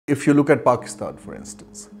if you look at Pakistan, for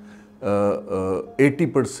instance,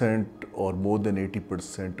 80% or more than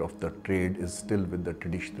 80% of the trade is still with the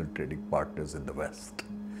traditional trading partners in the West.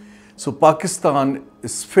 So Pakistan,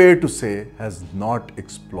 is fair to say, has not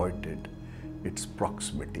exploited its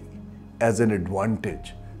proximity as an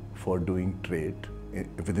advantage for doing trade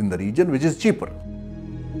within the region, which is cheaper.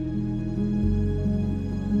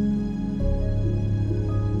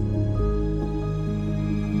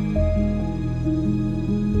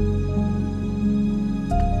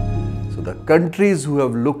 The countries who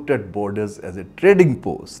have looked at borders as a trading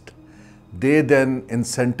post, they then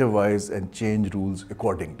incentivize and change rules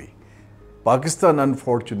accordingly. Pakistan,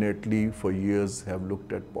 unfortunately, for years have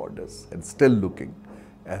looked at borders and still looking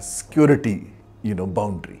as security,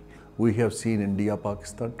 boundary. We have seen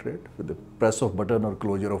India-Pakistan trade with the press of button or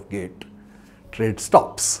closure of gate, trade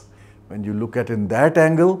stops. When you look at in that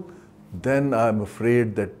angle, then I'm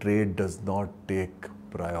afraid that trade does not take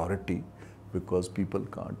priority, because people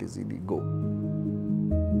can't easily go.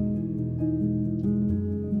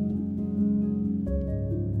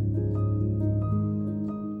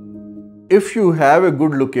 If you have a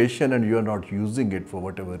good location and you are not using it for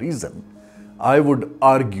whatever reason, I would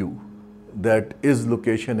argue that is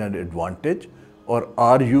location an advantage, or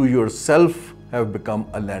are you yourself have become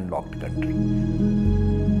a landlocked country?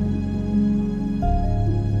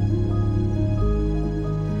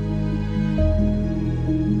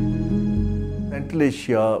 Central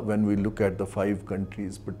Asia, when we look at the 5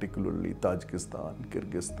 countries, particularly Tajikistan,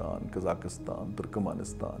 Kyrgyzstan, Kazakhstan,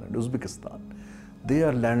 Turkmenistan and Uzbekistan, they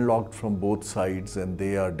are landlocked from both sides and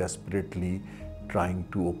they are desperately trying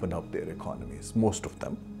to open up their economies, most of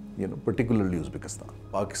them, particularly Uzbekistan.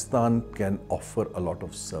 Pakistan can offer a lot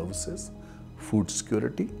of services, food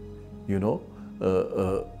security,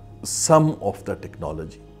 some of the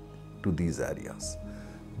technology to these areas.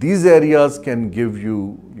 These areas can give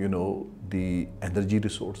you, the energy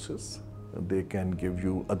resources. They can give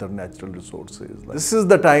you other natural resources. This is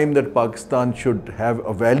the time that Pakistan should have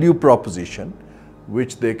a value proposition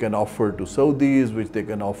which they can offer to Saudis, which they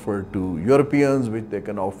can offer to Europeans, which they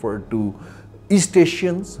can offer to East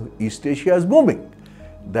Asians. East Asia is booming.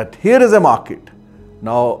 That here is a market.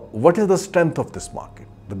 Now, what is the strength of this market?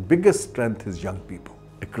 The biggest strength is young people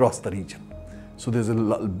across the region. So there's a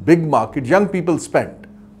big market. Young people spend.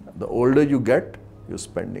 The older you get, your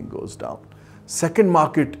spending goes down. Second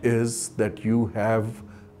market is that you have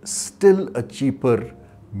still a cheaper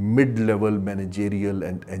mid-level managerial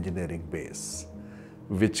and engineering base,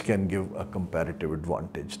 which can give a comparative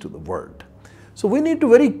advantage to the world. So we need to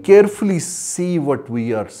very carefully see what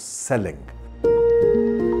we are selling.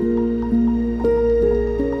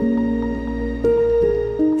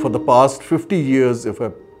 For the past 50 years, if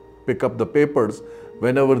I pick up the papers,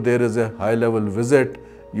 whenever there is a high-level visit,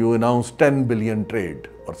 you announce 10 billion trade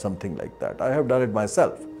or something like that. I have done it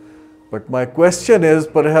myself. But my question is,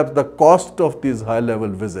 perhaps the cost of these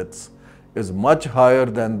high-level visits is much higher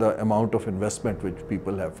than the amount of investment which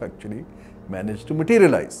people have actually managed to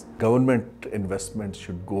materialize. Government investments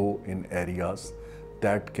should go in areas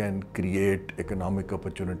that can create economic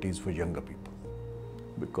opportunities for younger people.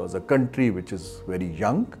 Because a country which is very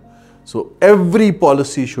young, so every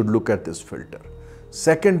policy should look at this filter.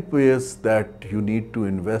 Second is that you need to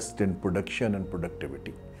invest in production and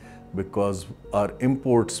productivity, because our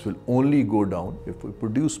imports will only go down if we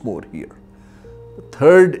produce more here. The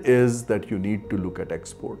third is that you need to look at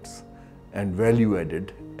exports and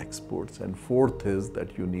value-added exports. And fourth is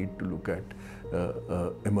that you need to look at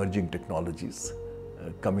emerging technologies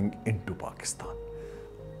coming into Pakistan.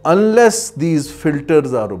 Unless these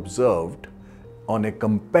filters are observed on a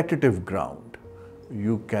competitive ground,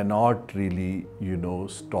 you cannot really,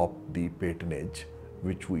 stop the patronage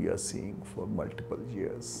which we are seeing for multiple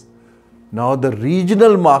years. Now, the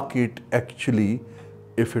regional market actually,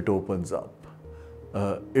 if it opens up,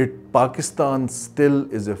 Pakistan still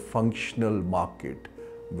is a functional market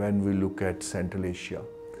when we look at Central Asia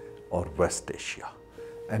or West Asia.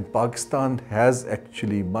 And Pakistan has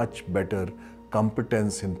actually much better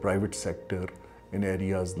competence in private sector in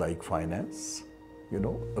areas like finance,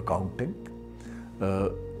 accounting,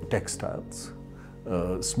 textiles,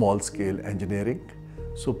 small-scale engineering.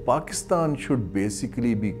 So Pakistan should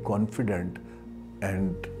basically be confident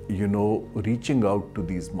and, reaching out to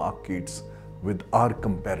these markets with our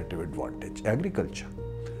comparative advantage. Agriculture.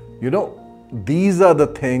 These are the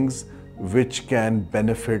things which can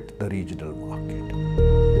benefit the regional market.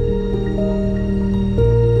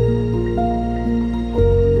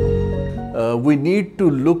 We need to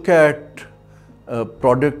look at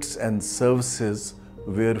products and services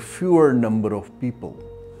where fewer number of people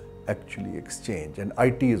actually exchange, and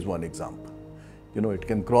IT is one example. It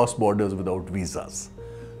can cross borders without visas.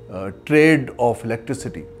 Trade of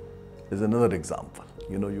electricity is another example.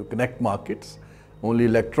 You connect markets, only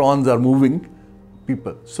electrons are moving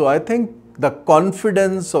people. So I think the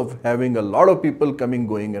confidence of having a lot of people coming,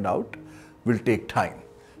 going and out will take time.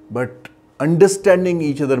 But understanding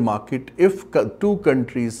each other market, if two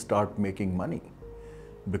countries start making money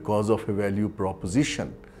because of a value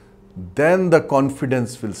proposition, then the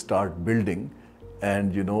confidence will start building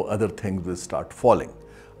and other things will start falling.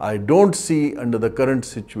 I don't see under the current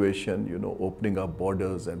situation, opening up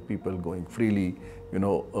borders and people going freely.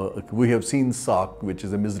 We have seen SAARC, which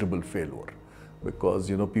is a miserable failure because,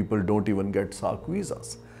 people don't even get SAARC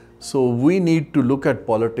visas. So we need to look at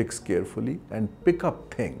politics carefully and pick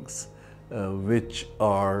up things which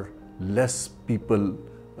are less people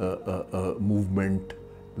movement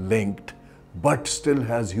linked, but still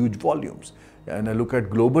has huge volumes. And I look at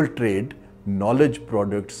global trade, knowledge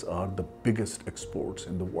products are the biggest exports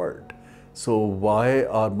in the world. So why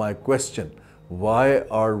are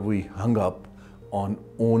we hung up on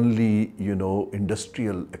only,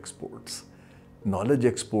 industrial exports? Knowledge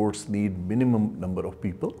exports need minimum number of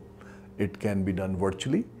people. It can be done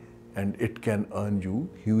virtually and it can earn you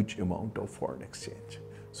huge amount of foreign exchange.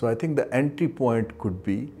 So I think the entry point could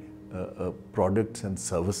be products and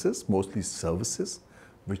services, mostly services,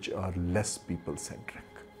 which are less people-centric.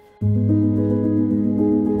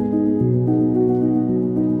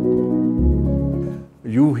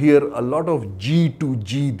 You hear a lot of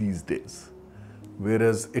G2G these days,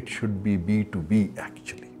 whereas it should be B2B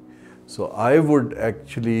actually. So I would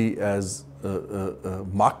actually, as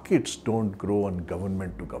markets don't grow on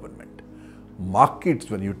government to government. Markets,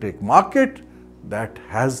 when you take market, that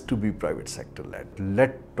has to be private sector led.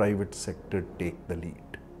 Let private sector take the lead.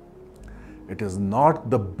 It is not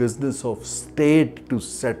the business of state to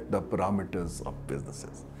set the parameters of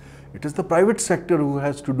businesses. It is the private sector who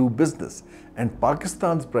has to do business. And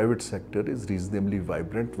Pakistan's private sector is reasonably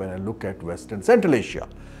vibrant when I look at West and Central Asia.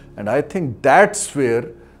 And I think that's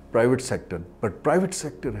where private sector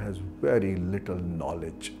has very little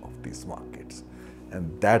knowledge of these markets.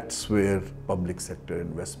 And that's where public sector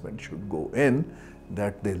investment should go in,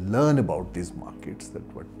 that they learn about these markets, that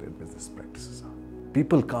what their business practices are.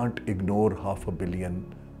 People can't ignore 500 million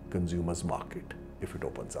consumers market if it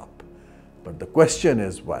opens up. But the question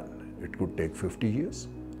is when. It could take 50 years,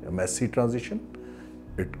 a messy transition.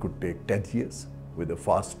 It could take 10 years with a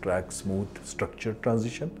fast track, smooth, structured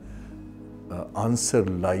transition. Answer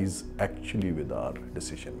lies actually with our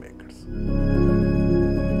decision makers.